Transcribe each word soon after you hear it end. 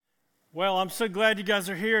Well, I'm so glad you guys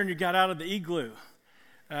are here and you got out of the igloo.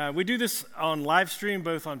 We do this on live stream,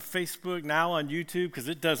 both on Facebook, now on YouTube, because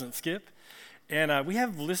it doesn't skip. And we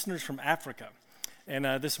have listeners from Africa. And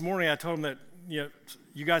this morning I told them that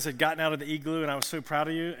you guys had gotten out of the igloo and I was so proud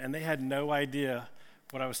of you, and they had no idea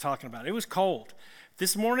what I was talking about. It was cold.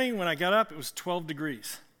 This morning when I got up, it was 12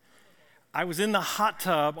 degrees. I was in the hot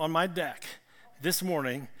tub on my deck this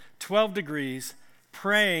morning, 12 degrees,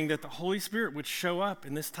 praying that the Holy Spirit would show up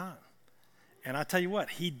in this time. And I tell you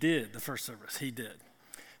what, he did the first service. He did.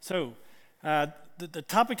 So the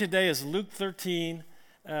topic today is Luke 13,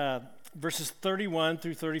 verses 31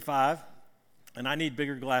 through 35. And I need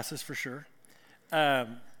bigger glasses for sure.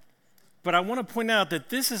 But I want to point out that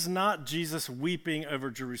this is not Jesus weeping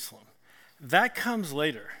over Jerusalem. That comes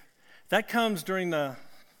later. That comes during the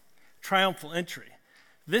triumphal entry.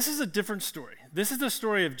 This is a different story. This is the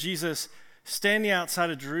story of Jesus standing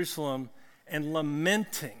outside of Jerusalem and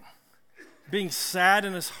lamenting, being sad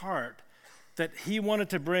in his heart that he wanted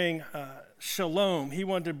to bring shalom, he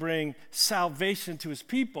wanted to bring salvation to his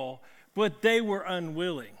people, but they were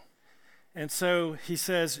unwilling. And so he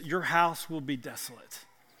says, your house will be desolate.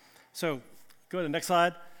 So go to the next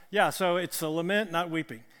slide. Yeah, so it's a lament, not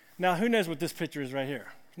weeping. Now, who knows what this picture is right here?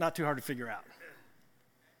 Not too hard to figure out.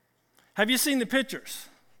 Have you seen the pictures?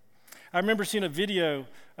 I remember seeing a video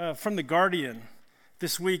from The Guardian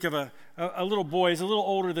this week of a little boy. He's a little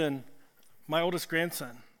older than my oldest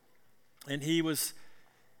grandson, and he was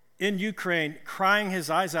in Ukraine crying his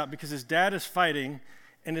eyes out because his dad is fighting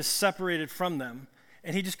and is separated from them,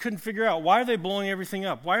 and he just couldn't figure out, why are they blowing everything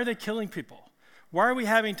up? Why are they killing people? Why are we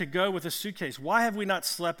having to go with a suitcase? Why have we not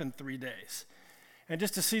slept in 3 days? And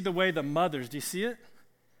just to see the way the mothers, do you see it?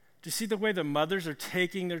 Do you see the way the mothers are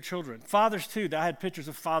taking their children? Fathers too, I had pictures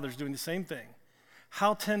of fathers doing the same thing.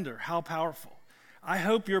 How tender, how powerful. I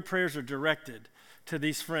hope your prayers are directed to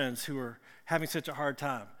these friends who are having such a hard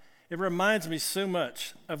time. It reminds me so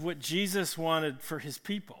much of what Jesus wanted for his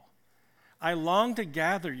people. I long to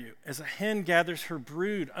gather you as a hen gathers her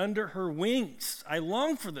brood under her wings. I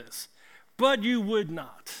long for this, but you would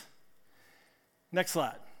not. Next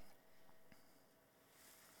slide.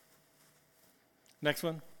 Next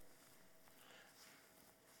one.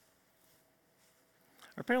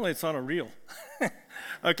 Apparently it's on a reel.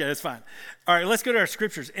 Okay, that's fine. All right, let's go to our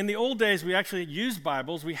scriptures. In the old days, we actually used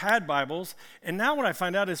Bibles. We had Bibles. And now what I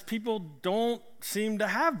find out is people don't seem to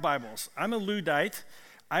have Bibles. I'm a Luddite.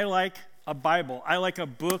 I like a Bible. I like a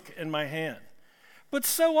book in my hand. But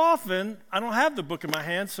so often, I don't have the book in my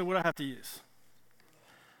hand, so what do I have to use?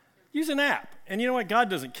 Use an app. And you know what? God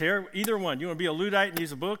doesn't care. Either one. You want to be a Luddite and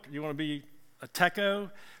use a book? You want to be a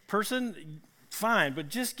techo person? Fine, but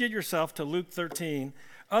just get yourself to Luke 13.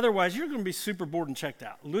 Otherwise, you're going to be super bored and checked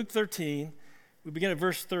out. Luke 13, we begin at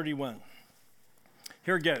verse 31.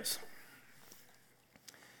 Here it goes.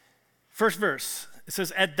 First verse, it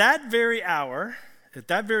says, At that very hour,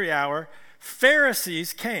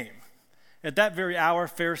 Pharisees came. At that very hour,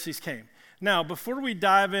 Pharisees came. Now, before we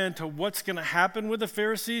dive into what's going to happen with the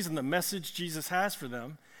Pharisees and the message Jesus has for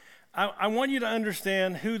them, I want you to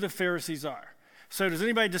understand who the Pharisees are. So does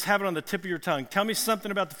anybody just have it on the tip of your tongue? Tell me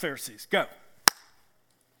something about the Pharisees. Go.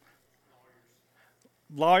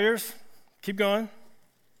 Lawyers. Keep going.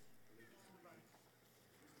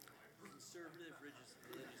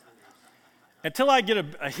 Until I get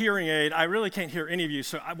a hearing aid, I really can't hear any of you.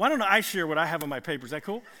 So why don't I share what I have on my paper? Is that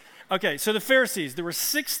cool? Okay, so the Pharisees, there were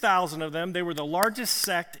 6,000 of them. They were the largest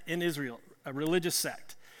sect in Israel, a religious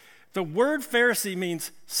sect. The word Pharisee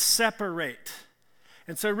means separate.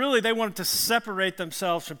 And so really they wanted to separate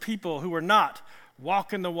themselves from people who were not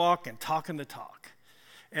walking the walk and talking the talk.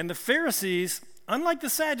 And the Pharisees, unlike the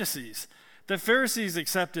Sadducees, the Pharisees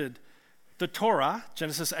accepted the Torah,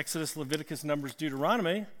 Genesis, Exodus, Leviticus, Numbers,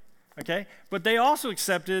 Deuteronomy, okay? But they also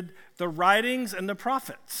accepted the writings and the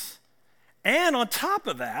prophets. And on top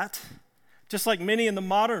of that, just like many in the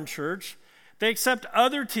modern church, they accept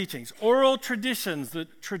other teachings, oral traditions, the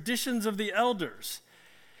traditions of the elders.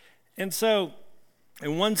 And so,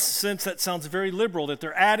 in one sense, that sounds very liberal, that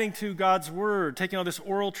they're adding to God's word, taking all this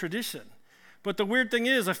oral tradition. But the weird thing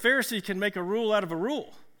is, a Pharisee can make a rule out of a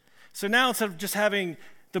rule. So now instead of just having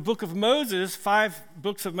the book of Moses, 5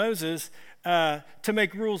 books of Moses, to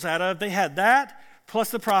make rules out of, they had that, plus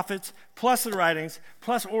the prophets, plus the writings,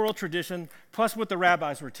 plus oral tradition, plus what the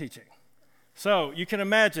rabbis were teaching. So you can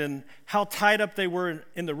imagine how tied up they were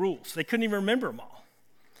in the rules. They couldn't even remember them all.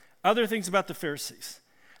 Other things about the Pharisees.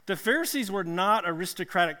 The Pharisees were not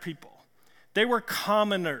aristocratic people. They were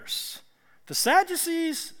commoners. The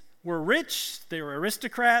Sadducees were rich. They were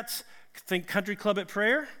aristocrats. Think country club at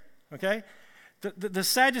prayer, okay? The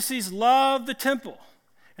Sadducees loved the temple.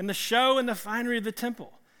 and the show and the finery of the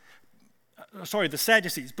temple. The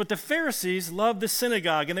Sadducees. But the Pharisees loved the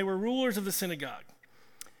synagogue, and they were rulers of the synagogue.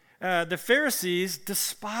 The Pharisees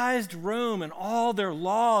despised Rome and all their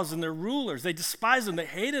laws and their rulers. They despised them. They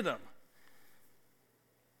hated them.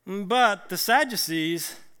 But the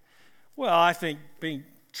Sadducees, well, I think being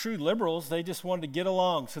true liberals, they just wanted to get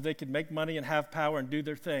along so they could make money and have power and do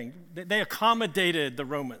their thing. They accommodated the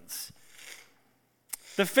Romans.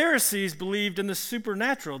 The Pharisees believed in the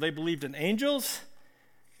supernatural. They believed in angels,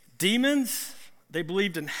 demons. They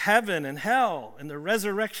believed in heaven and hell and the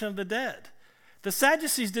resurrection of the dead. The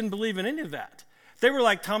Sadducees didn't believe in any of that. They were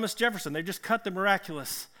like Thomas Jefferson. They just cut the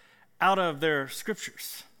miraculous out of their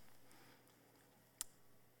scriptures.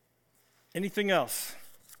 Anything else?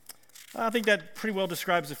 I think that pretty well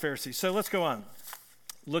describes the Pharisees. So let's go on.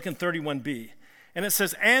 Look in 31b. And it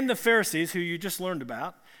says, and the Pharisees, who you just learned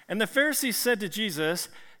about, and the Pharisees said to Jesus,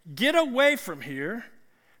 get away from here,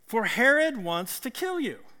 for Herod wants to kill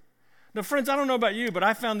you. Now, friends, I don't know about you, but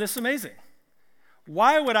I found this amazing.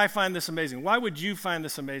 Why would I find this amazing? Why would you find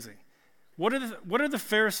this amazing? What are the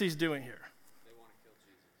Pharisees doing here? They want to kill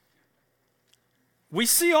Jesus. We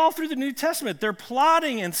see all through the New Testament, they're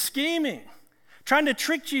plotting and scheming, trying to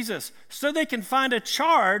trick Jesus so they can find a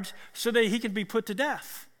charge so that he can be put to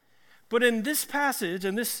death. But in this passage,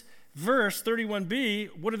 in this verse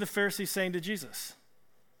 31b, what are the Pharisees saying to Jesus?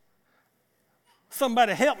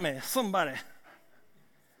 Somebody help me, somebody.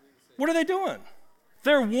 What are they doing?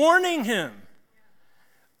 They're warning him.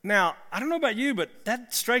 Now, I don't know about you, but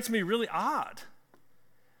that strikes me really odd.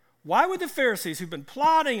 Why would the Pharisees, who've been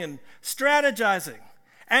plotting and strategizing,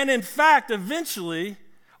 and in fact, eventually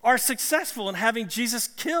are successful in having Jesus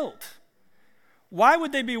killed, why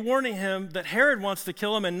would they be warning him that Herod wants to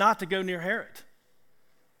kill him and not to go near Herod?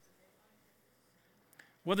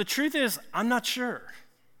 Well, the truth is, I'm not sure.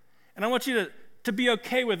 And I want you to be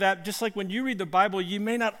okay with that. Just like when you read the Bible, you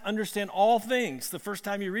may not understand all things the first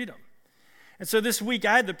time you read them. And so this week,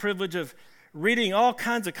 I had the privilege of reading all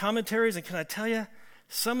kinds of commentaries, and can I tell you,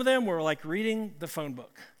 some of them were like reading the phone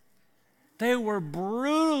book. They were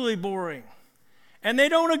brutally boring, and they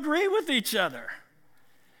don't agree with each other.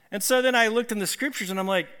 And so then I looked in the scriptures, and I'm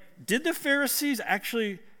like, did the Pharisees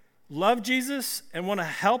actually love Jesus and want to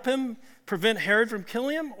help him prevent Herod from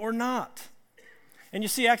killing him or not? And you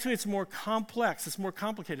see, actually, it's more complex. It's more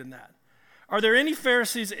complicated than that. Are there any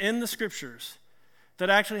Pharisees in the scriptures that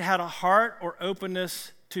actually had a heart or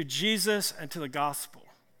openness to Jesus and to the gospel?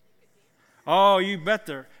 Oh, you bet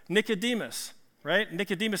there. Nicodemus, right?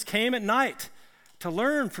 Nicodemus came at night to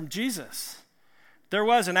learn from Jesus. There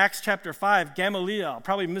was in Acts chapter 5, Gamaliel,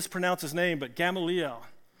 probably mispronounce his name, but Gamaliel.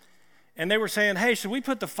 And they were saying, hey, should we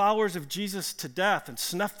put the followers of Jesus to death and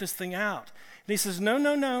snuff this thing out? And he says,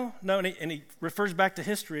 no. And he refers back to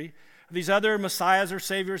history. These other messiahs or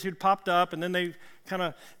saviors who'd popped up, and then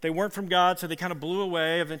they weren't from God, so they kind of blew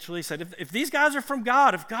away. Eventually he said, if these guys are from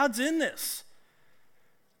God, if God's in this,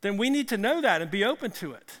 then we need to know that and be open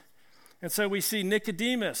to it. And so we see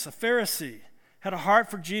Nicodemus, a Pharisee, had a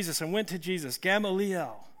heart for Jesus and went to Jesus.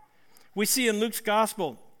 Gamaliel. We see in Luke's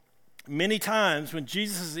gospel many times when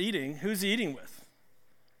Jesus is eating, who's he eating with?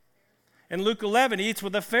 In Luke 11, he eats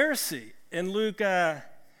with a Pharisee. In Luke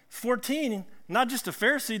 14, not just a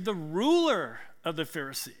Pharisee, the ruler of the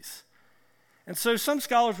Pharisees. And so some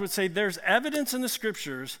scholars would say there's evidence in the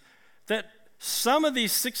scriptures that some of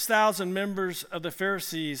these 6,000 members of the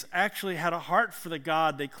Pharisees actually had a heart for the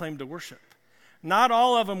God they claimed to worship. Not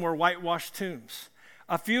all of them were whitewashed tombs.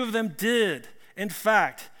 A few of them did, in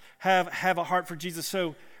fact, have a heart for Jesus.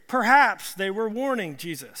 So perhaps they were warning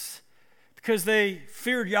Jesus because they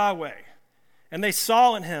feared Yahweh and they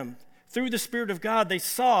saw in him, through the Spirit of God, they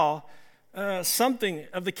saw something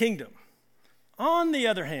of the kingdom. On the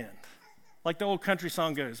other hand, like the old country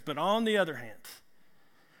song goes, but on the other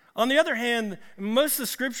hand, most of the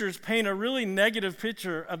scriptures paint a really negative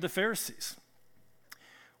picture of the Pharisees.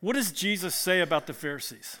 What does Jesus say about the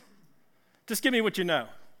Pharisees? Just give me what you know.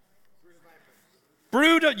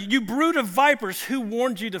 You brood of vipers, who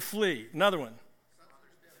warned you to flee? Another one.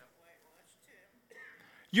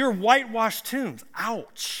 You're whitewashed tombs.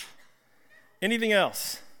 Ouch. Anything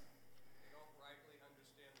else?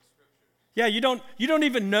 Yeah, you don't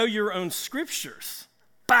even know your own scriptures.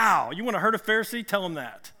 Bow. You want to hurt a Pharisee? Tell him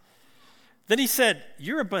that. Then he said,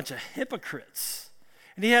 you're a bunch of hypocrites.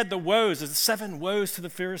 And he had the woes, the 7 woes to the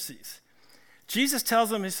Pharisees. Jesus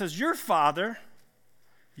tells them, he says, your father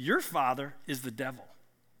is the devil.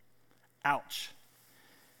 Ouch.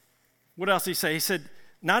 What else did he say? He said,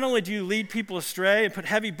 not only do you lead people astray and put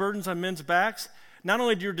heavy burdens on men's backs, not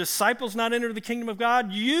only do your disciples not enter the kingdom of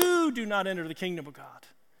God, you do not enter the kingdom of God.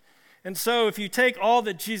 And so if you take all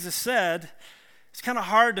that Jesus said, it's kind of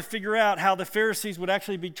hard to figure out how the Pharisees would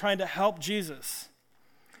actually be trying to help Jesus.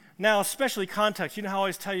 Now, especially context. You know how I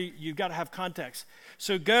always tell you, you've got to have context.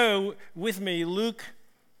 So go with me, Luke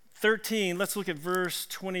 13. Let's look at verse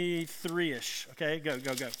 23-ish. Okay, go.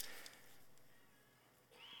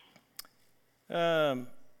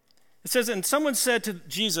 It says, and someone said to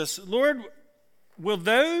Jesus, Lord, will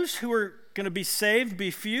those who are going to be saved be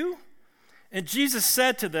few? And Jesus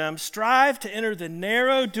said to them, strive to enter the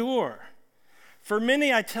narrow door. For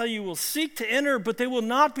many, I tell you, will seek to enter, but they will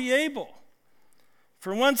not be able.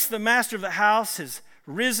 For once the master of the house has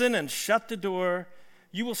risen and shut the door,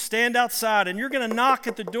 you will stand outside, and you're going to knock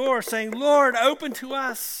at the door, saying, Lord, open to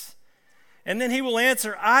us. And then he will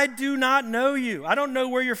answer, I do not know you. I don't know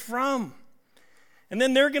where you're from. And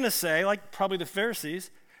then they're going to say, like probably the Pharisees,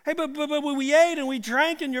 hey, but we ate and we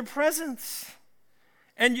drank in your presence,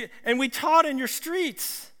 and we taught in your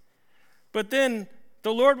streets. But then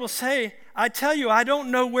the Lord will say, I tell you, I don't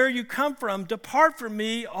know where you come from. Depart from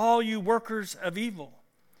me, all you workers of evil.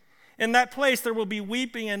 In that place there will be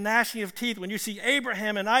weeping and gnashing of teeth when you see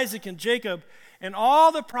Abraham and Isaac and Jacob and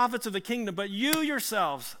all the prophets of the kingdom, but you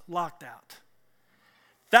yourselves locked out.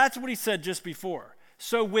 That's what he said just before.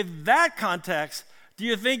 So with that context, do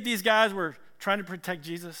you think these guys were trying to protect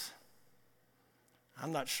Jesus?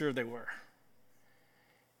 I'm not sure they were.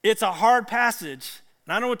 It's a hard passage,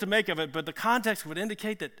 and I don't know what to make of it, but the context would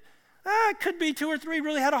indicate that it could be 2 or 3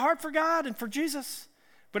 really had a heart for God and for Jesus.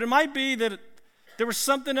 But it might be that there was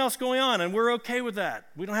something else going on, and we're okay with that.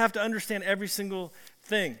 We don't have to understand every single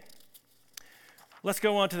thing. Let's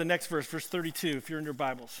go on to the next verse, verse 32, if you're in your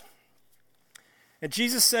Bibles. And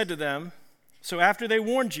Jesus said to them, so after they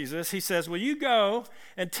warned Jesus, he says, well, you go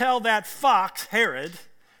and tell that fox, Herod,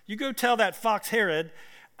 I'm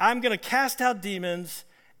going to cast out demons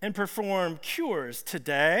and perform cures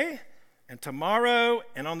today and tomorrow,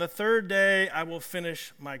 and on the 3rd day I will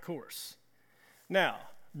finish my course. Now,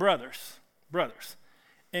 brothers,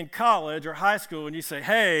 in college or high school, when you say,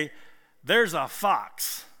 hey, there's a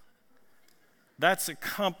fox, that's a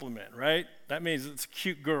compliment, right? That means it's a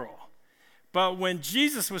cute girl. But when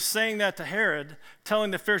Jesus was saying that to Herod,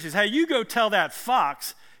 telling the Pharisees, hey, you go tell that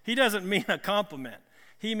fox, he doesn't mean a compliment.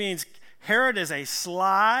 He means Herod is a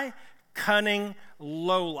sly, cunning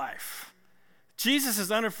lowlife. Jesus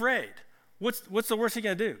is unafraid. What's the worst he's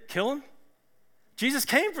going to do? Kill him? Jesus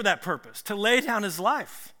came for that purpose, to lay down his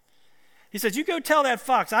life. He says, you go tell that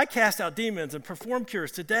fox, I cast out demons and perform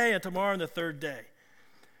cures today and tomorrow and the 3rd day.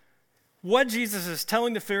 What Jesus is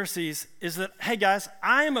telling the Pharisees is that, hey guys,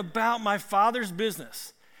 I am about my Father's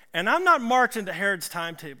business, and I'm not marching to Herod's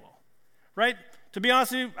timetable, right? To be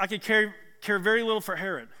honest with you, I could care very little for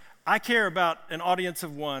Herod. I care about an audience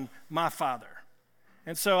of one, my Father.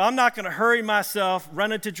 And so I'm not going to hurry myself,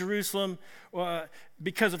 run into Jerusalem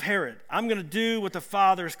because of Herod. I'm going to do what the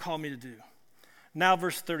Father has called me to do. Now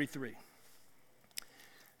verse 33.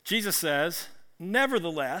 Jesus says,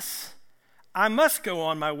 nevertheless, I must go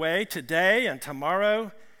on my way today and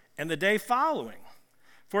tomorrow and the day following.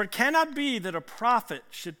 For it cannot be that a prophet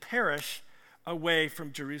should perish away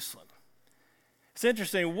from Jerusalem. It's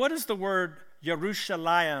interesting. What does the word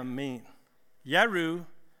Yerushalayim mean? Yerushalayim.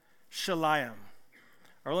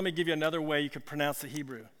 Or let me give you another way you could pronounce the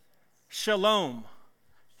Hebrew. Shalom.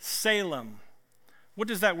 Salem. What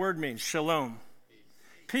does that word mean? Shalom.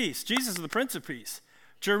 Peace. Jesus is the Prince of Peace.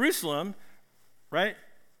 Jerusalem, right?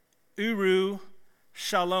 Uru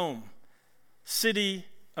Shalom, city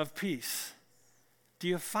of peace. Do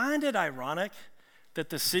you find it ironic that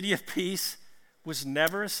the city of peace was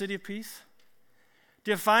never a city of peace?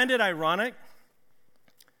 Do you find it ironic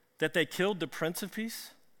that they killed the Prince of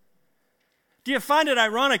Peace? Do you find it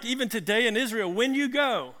ironic even today in Israel when you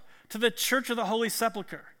go to the Church of the Holy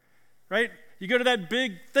Sepulchre, right? You go to that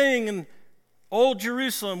big thing in Old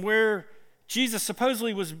Jerusalem where Jesus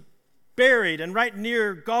supposedly was buried and right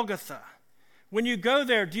near Golgotha. When you go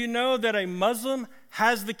there, do you know that a Muslim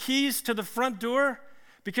has the keys to the front door?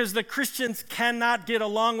 Because the Christians cannot get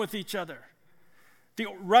along with each other. The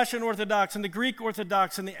Russian Orthodox and the Greek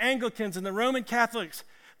Orthodox and the Anglicans and the Roman Catholics,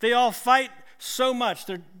 they all fight so much.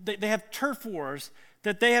 They have turf wars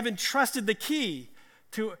that they have entrusted the key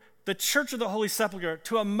to the Church of the Holy Sepulchre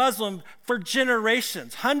to a Muslim for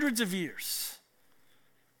generations, hundreds of years.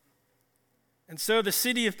 And so the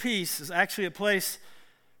city of peace is actually a place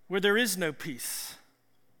where there is no peace.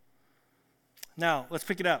 Now, let's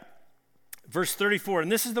pick it up. Verse 34,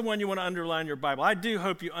 and this is the one you want to underline in your Bible. I do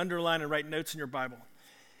hope you underline and write notes in your Bible.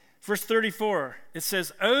 Verse 34, it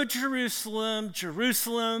says, O Jerusalem,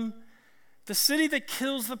 Jerusalem, the city that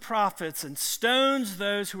kills the prophets and stones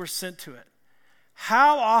those who are sent to it.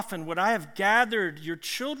 how often would I have gathered your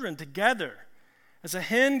children together as a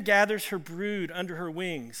hen gathers her brood under her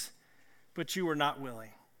wings, but you were not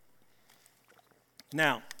willing.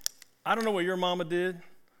 Now, I don't know what your mama did.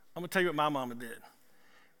 I'm going to tell you what my mama did.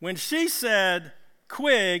 When she said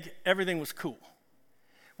Quig, everything was cool.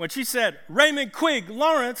 When she said Raymond Quig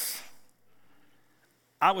Lawrence,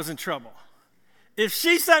 I was in trouble. If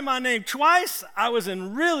she said my name twice, I was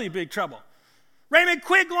in really big trouble. Raymond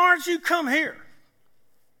Quig Lawrence, you come here.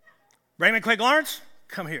 Raymond Quig Lawrence,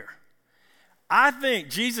 come here. I think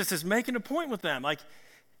Jesus is making a point with them. Like,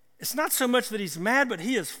 it's not so much that he's mad, but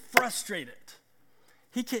he is frustrated.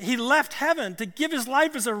 He left heaven to give his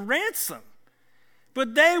life as a ransom.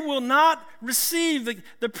 But they will not receive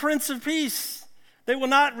the Prince of Peace. They will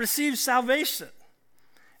not receive salvation.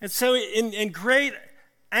 And so in great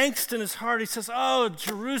angst in his heart, he says, oh,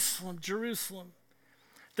 Jerusalem, Jerusalem,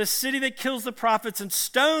 the city that kills the prophets and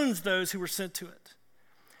stones those who were sent to it.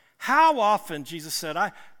 How often, Jesus said,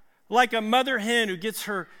 like a mother hen who gets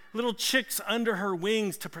her little chicks under her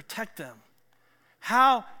wings to protect them.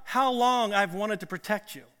 How long I've wanted to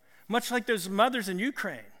protect you. Much like those mothers in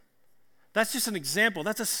Ukraine. That's just an example.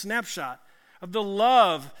 That's a snapshot of the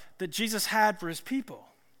love that Jesus had for his people.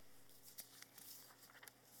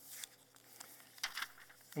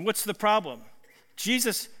 And what's the problem?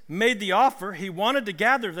 Jesus made the offer. He wanted to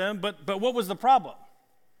gather them, but what was the problem?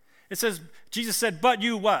 It says, Jesus said, but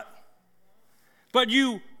you what? But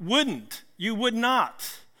you wouldn't. You would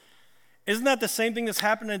not. Isn't that the same thing that's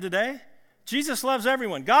happening today? Jesus loves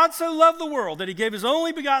everyone. God so loved the world that he gave his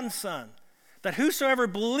only begotten Son, that whosoever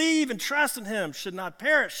believe and trust in him should not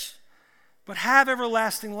perish, but have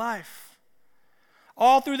everlasting life.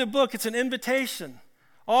 All through the book, it's an invitation.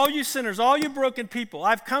 All you sinners, all you broken people,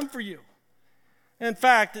 I've come for you. In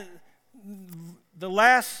fact, at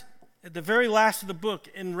the very last of the book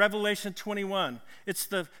in Revelation 21, it's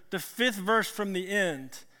the fifth verse from the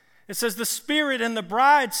end. It says, the Spirit and the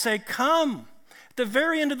bride say, come. At the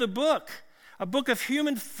very end of the book, a book of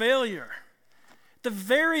human failure. At the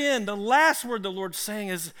very end, the last word the Lord's saying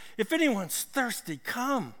is, if anyone's thirsty,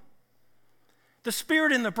 come. The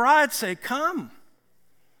Spirit and the bride say, come.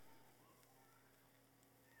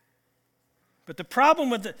 But the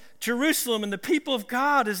problem with Jerusalem and the people of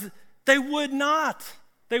God is that they would not.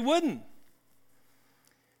 They wouldn't.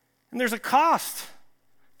 And there's a cost.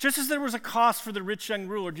 Just as there was a cost for the rich young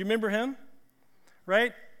ruler. Do you remember him?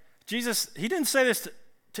 Right? Jesus, he didn't say this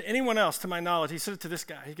to anyone else, to my knowledge. He said it to this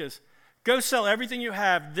guy. He goes, go sell everything you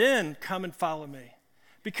have, then come and follow me.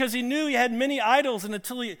 Because he knew he had many idols, and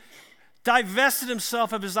until he divested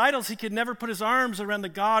himself of his idols, he could never put his arms around the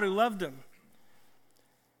God who loved him.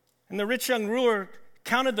 And the rich young ruler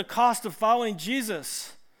counted the cost of following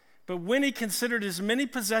Jesus. But when he considered his many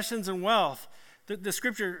possessions and wealth, the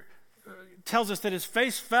scripture tells us that his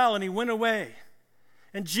face fell and he went away.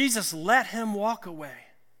 And Jesus let him walk away.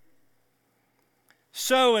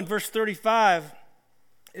 So in verse 35,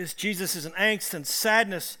 is Jesus is in angst and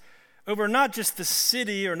sadness over not just the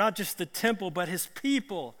city or not just the temple, but his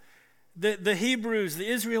people, the Hebrews, the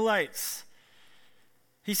Israelites.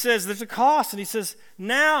 He says there's a cost, and he says,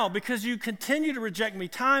 now, because you continue to reject me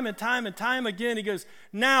time and time and time again, he goes,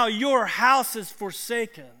 now your house is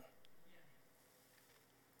forsaken.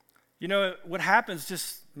 You know what happens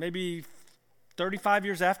just maybe 35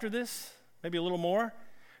 years after this, maybe a little more?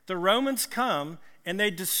 The Romans come and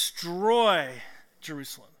they destroy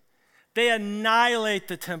Jerusalem. They annihilate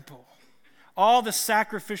the temple. All the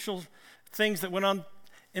sacrificial things that went on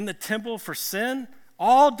in the temple for sin,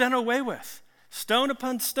 all done away with. Stone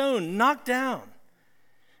upon stone, knocked down.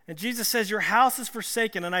 And Jesus says, your house is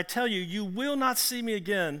forsaken, and I tell you, you will not see me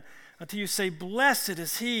again until you say, blessed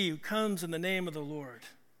is he who comes in the name of the Lord.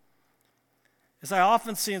 As I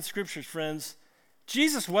often see in scriptures, friends,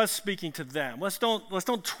 Jesus was speaking to them. Let's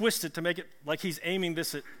don't twist it to make it like he's aiming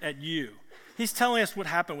this at you. He's telling us what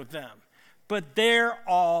happened with them. But they're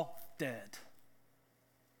all dead.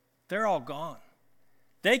 They're all gone.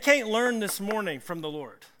 They can't learn this morning from the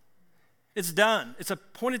Lord. It's done. It's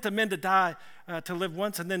appointed to men to die, to live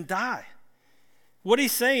once and then die. What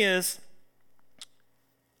he's saying is,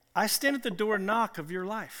 I stand at the door and knock of your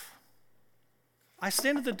life. I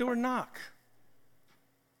stand at the door and knock.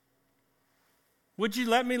 Would you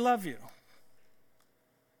let me love you?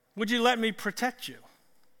 Would you let me protect you?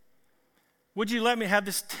 Would you let me have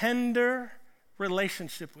this tender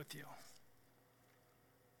relationship with you?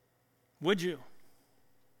 Would you?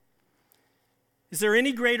 Is there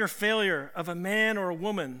any greater failure of a man or a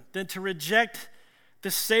woman than to reject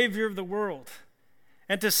the Savior of the world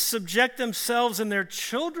and to subject themselves and their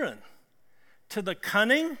children to the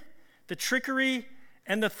cunning, the trickery,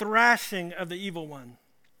 and the thrashing of the evil one.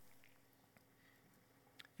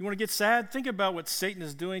 You want to get sad? Think about what Satan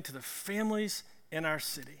is doing to the families in our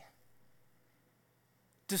city.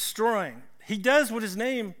 Destroying. He does what his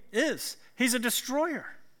name is. He's a destroyer.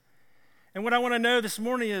 And what I want to know this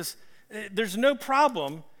morning is there's no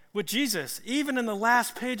problem with Jesus. Even in the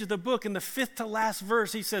last page of the book, in the 5th to last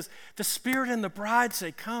verse, he says, the Spirit and the bride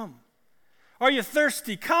say, come. Are you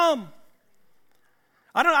thirsty? Come.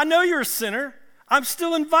 I know you're a sinner. I'm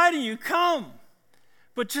still inviting you. Come.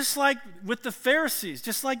 But just like with the Pharisees,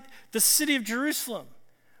 just like the city of Jerusalem,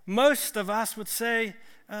 most of us would say,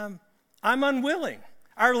 I'm unwilling.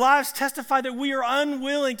 Our lives testify that we are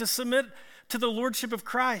unwilling to submit to the lordship of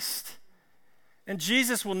Christ. And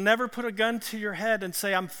Jesus will never put a gun to your head and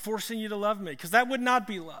say, I'm forcing you to love me, because that would not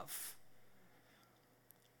be love.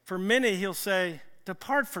 For many, he'll say,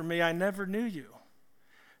 depart from me, I never knew you.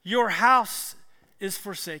 Your house is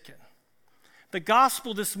forsaken. The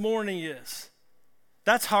gospel this morning is,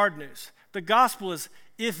 that's hard news. The gospel is,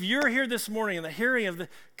 if you're here this morning in the hearing of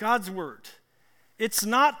God's word, it's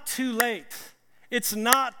not too late. It's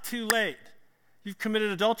not too late. You've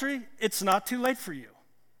committed adultery, it's not too late for you.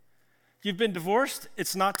 You've been divorced,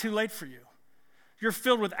 it's not too late for you. You're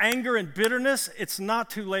filled with anger and bitterness, it's not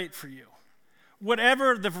too late for you.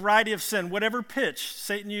 Whatever the variety of sin, whatever pitch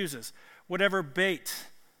Satan uses, whatever bait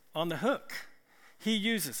on the hook he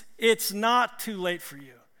uses, it's not too late for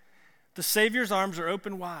you. The Savior's arms are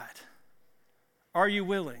open wide. Are you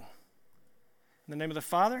willing? In the name of the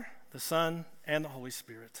Father, the Son, and the Holy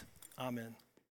Spirit. Amen.